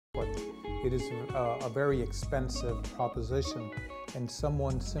it is a very expensive proposition, and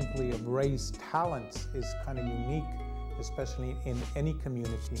someone simply of Ray's talents is kind of unique, especially in any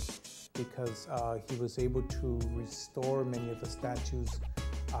community, because he was able to restore many of the statues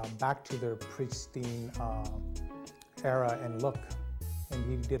back to their pristine era and look, and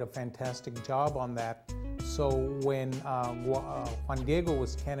he did a fantastic job on that. So when Juan Diego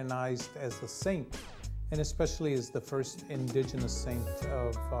was canonized as a saint, and especially as the first indigenous saint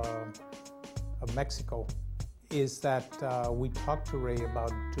of Mexico, is that we talked to Ray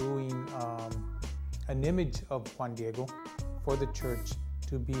about doing an image of Juan Diego for the church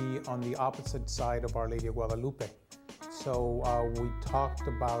to be on the opposite side of Our Lady of Guadalupe. So we talked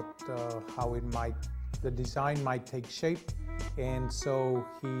about how the design might take shape, and so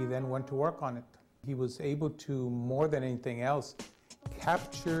he then went to work on it. He was able to, more than anything else,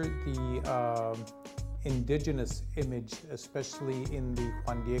 capture the indigenous image, especially in the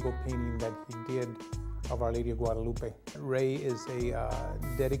Juan Diego painting that he did of Our Lady of Guadalupe. Ray is a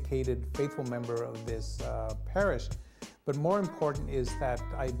dedicated, faithful member of this parish, but more important is that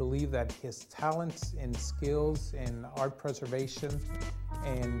I believe that his talents and skills in art preservation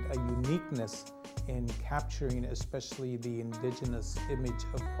and a uniqueness in capturing especially the indigenous image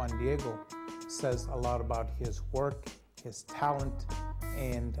of Juan Diego says a lot about his work, his talent,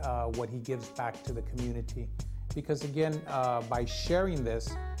 and what he gives back to the community. Because again, by sharing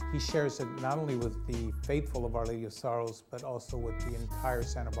this, he shares it not only with the faithful of Our Lady of Sorrows, but also with the entire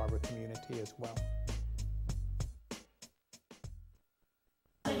Santa Barbara community as well.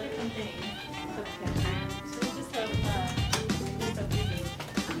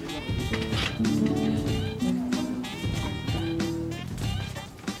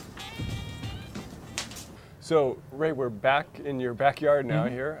 So, Ray, we're back in your backyard now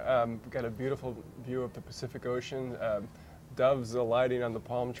here. We've got a beautiful view of the Pacific Ocean, doves alighting on the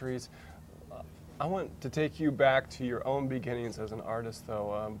palm trees. I want to take you back to your own beginnings as an artist,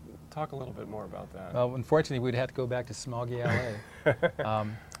 though. Talk a little bit more about that. Well, unfortunately, we'd have to go back to smoggy LA.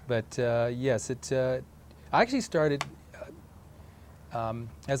 Yes, I actually started,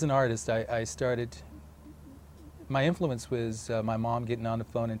 as an artist, I started. My influence was my mom getting on the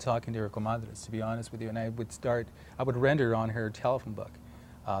phone and talking to her comadres, to be honest with you, and I would render on her telephone book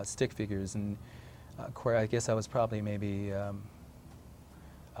stick figures, and I guess I was probably maybe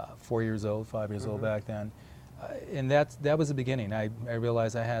 4 years old, 5 years old back then, and that was the beginning. I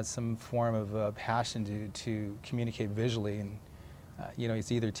realized I had some form of passion to communicate visually, and you know,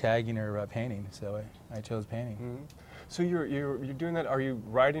 it's either tagging or painting, so I chose painting. So you're doing that. Are you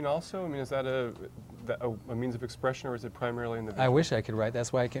writing also? I mean, is that a means of expression, or is it primarily in the visual? I wish I could write.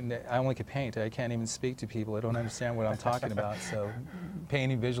 That's why I only could paint. I can't even speak to people. I don't understand what I'm talking about. So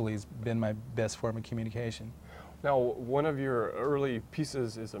painting visually has been my best form of communication. Now, one of your early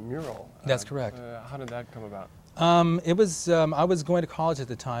pieces is a mural. That's correct. How did that come about? It was, I was going to college at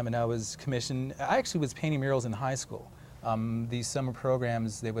the time, and I was commissioned. I actually was painting murals in high school. These summer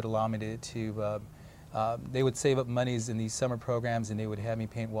programs, they would allow me to they would save up monies in these summer programs, and they would have me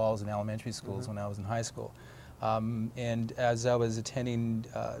paint walls in elementary schools when I was in high school. And as I was attending,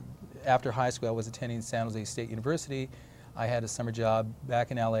 after high school, I was attending San Jose State University. I had a summer job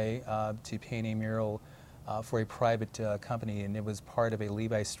back in LA to paint a mural for a private company, and it was part of a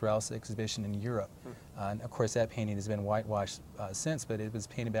Levi Strauss exhibition in Europe. And of course, that painting has been whitewashed since, but it was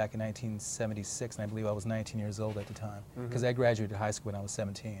painted back in 1976, and I believe I was 19 years old at the time, because I graduated high school when I was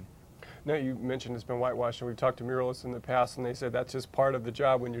 17. Now, you mentioned it's been whitewashed, and we've talked to muralists in the past, and they said that's just part of the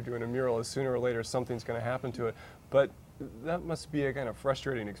job when you're doing a mural, is sooner or later something's going to happen to it. But that must be a kind of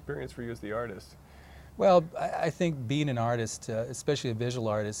frustrating experience for you as the artist. Well, I think being an artist, especially a visual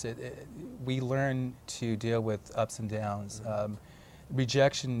artist, we learn to deal with ups and downs.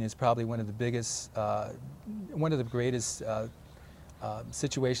 Rejection is probably one of the biggest, one of the greatest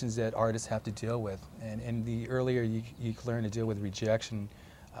situations that artists have to deal with. And the earlier you learn to deal with rejection,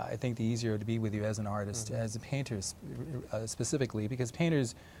 I think the easier it would be with you as an artist, as a painter specifically, because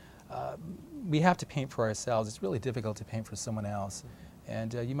painters, we have to paint for ourselves. It's really difficult to paint for someone else,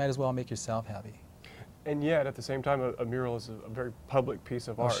 and you might as well make yourself happy. And yet, at the same time, a mural is a very public piece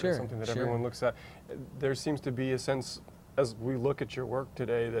of art. Sure, it's something that everyone looks at. There seems to be a sense, as we look at your work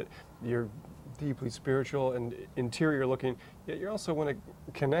today, that you're deeply spiritual and interior looking, yet you also want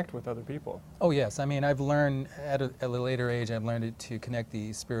to connect with other people. Oh yes, I mean, I've learned at a later age, I've learned to connect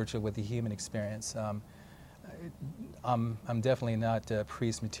the spiritual with the human experience. I'm definitely not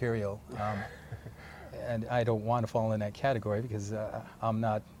priest material, and I don't want to fall in that category because I'm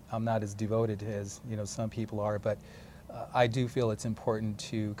not as devoted as some people are, but I do feel it's important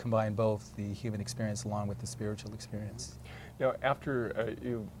to combine both the human experience along with the spiritual experience. You know, after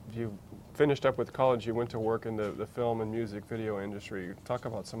you finished up with college, you went to work in the film and music video industry. Talk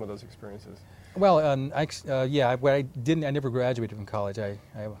about some of those experiences. Well, I never graduated from college. I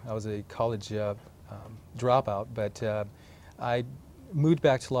was a college dropout, but I moved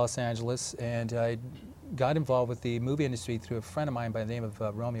back to Los Angeles, and I got involved with the movie industry through a friend of mine by the name of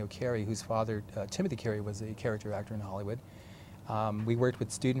Romeo Carey, whose father, Timothy Carey, was a character actor in Hollywood. We worked with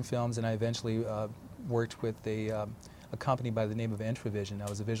student films, and I eventually worked with a company by the name of Intravision. I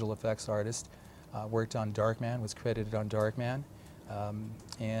was a visual effects artist, worked on Darkman, was credited on Darkman,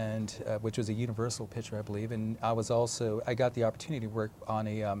 which was a Universal picture, I believe. And I got the opportunity to work on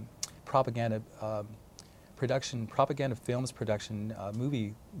a propaganda films production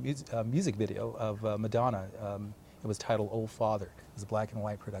music video of Madonna. It was titled Old Father. It was a black and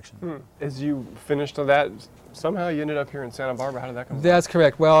white production. As you finished on that, somehow you ended up here in Santa Barbara. How did that come about? That's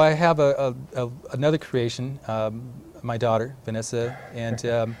correct. Well, I have another creation, my daughter, Vanessa,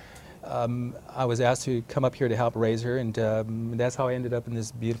 and I was asked to come up here to help raise her, and that's how I ended up in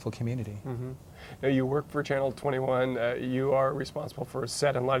this beautiful community. Now, you work for Channel 21. You are responsible for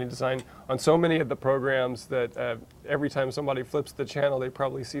set and lighting design on so many of the programs that every time somebody flips the channel, they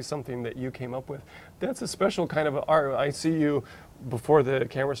probably see something that you came up with. That's a special kind of art. I see you before the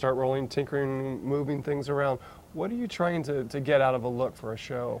cameras start rolling, tinkering, moving things around. What are you trying to get out of a look for a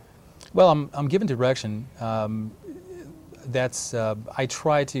show? Well, I'm given direction. I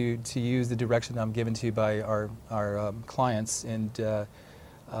try to use the direction I'm given to by our clients, and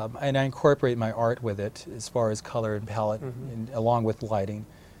I incorporate my art with it as far as color and palette, and along with lighting.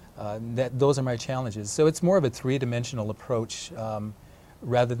 Those are my challenges. So it's more of a three-dimensional approach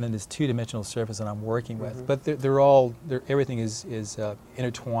rather than this two-dimensional surface that I'm working with. But everything is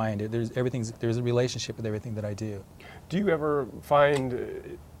intertwined. There's a relationship with everything that I do. Do you ever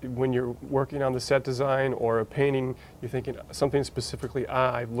find when you're working on the set design or a painting, you're thinking something specifically,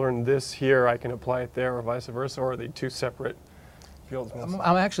 I've learned this here, I can apply it there, or vice versa, or are they two separate fields?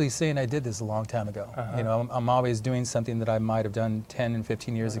 I'm actually saying I did this a long time ago. You know, I'm always doing something that I might have done 10 and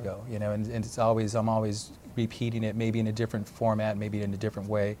 15 years ago, you know, and I'm always repeating it, maybe in a different format, maybe in a different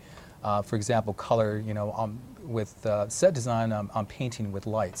way. For example, color, you know, with set design, I'm painting with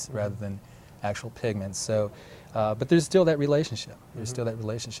lights rather than actual pigments. So, but there's still that relationship. There's still that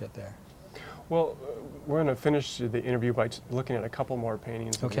relationship there. Well, we're going to finish the interview by looking at a couple more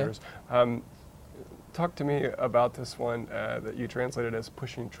paintings of yours. Talk to me about this one that you translated as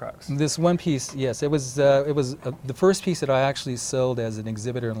Pushing Trucks. This one piece, yes, it was the first piece that I actually sold as an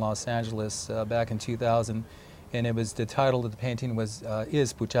exhibitor in Los Angeles back in 2000, and the title of the painting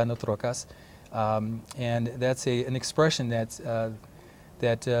is Puchando Trocas, and that's an expression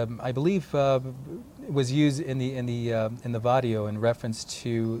that I believe was used in the video in reference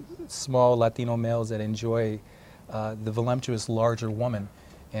to small Latino males that enjoy the voluptuous larger woman,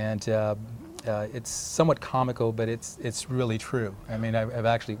 and it's somewhat comical, but it's really true. I mean, I've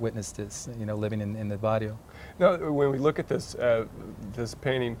actually witnessed this, you know, living in the video. Now, when we look at this this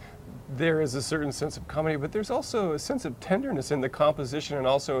painting, there is a certain sense of comedy, but there's also a sense of tenderness in the composition and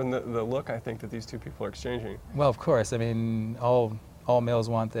also in the look, I think, that these two people are exchanging. Well, of course. I mean, all males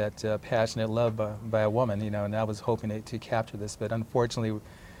want that passionate love by a woman, you know, and I was hoping to capture this, but unfortunately,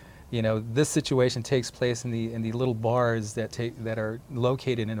 you know, this situation takes place in the little bars that are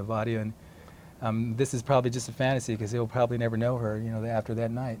located in a video, and this is probably just a fantasy because he'll probably never know her, you know, after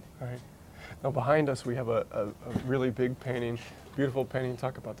that night. Right. Now behind us we have a really big painting, beautiful painting.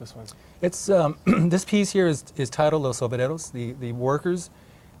 Talk about this one. It's this piece here is titled Los Obreros, the workers.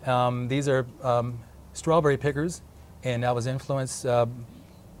 These are strawberry pickers, and I was influenced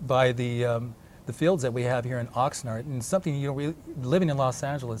by the fields that we have here in Oxnard, and something, you know, living in Los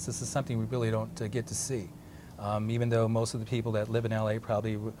Angeles, this is something we really don't get to see. Even though most of the people that live in LA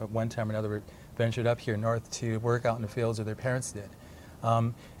probably at one time or another ventured up here north to work out in the fields, or their parents did.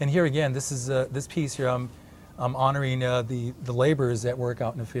 And here again, this piece here, I'm honoring the laborers that work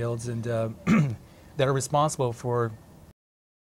out in the fields and that are responsible for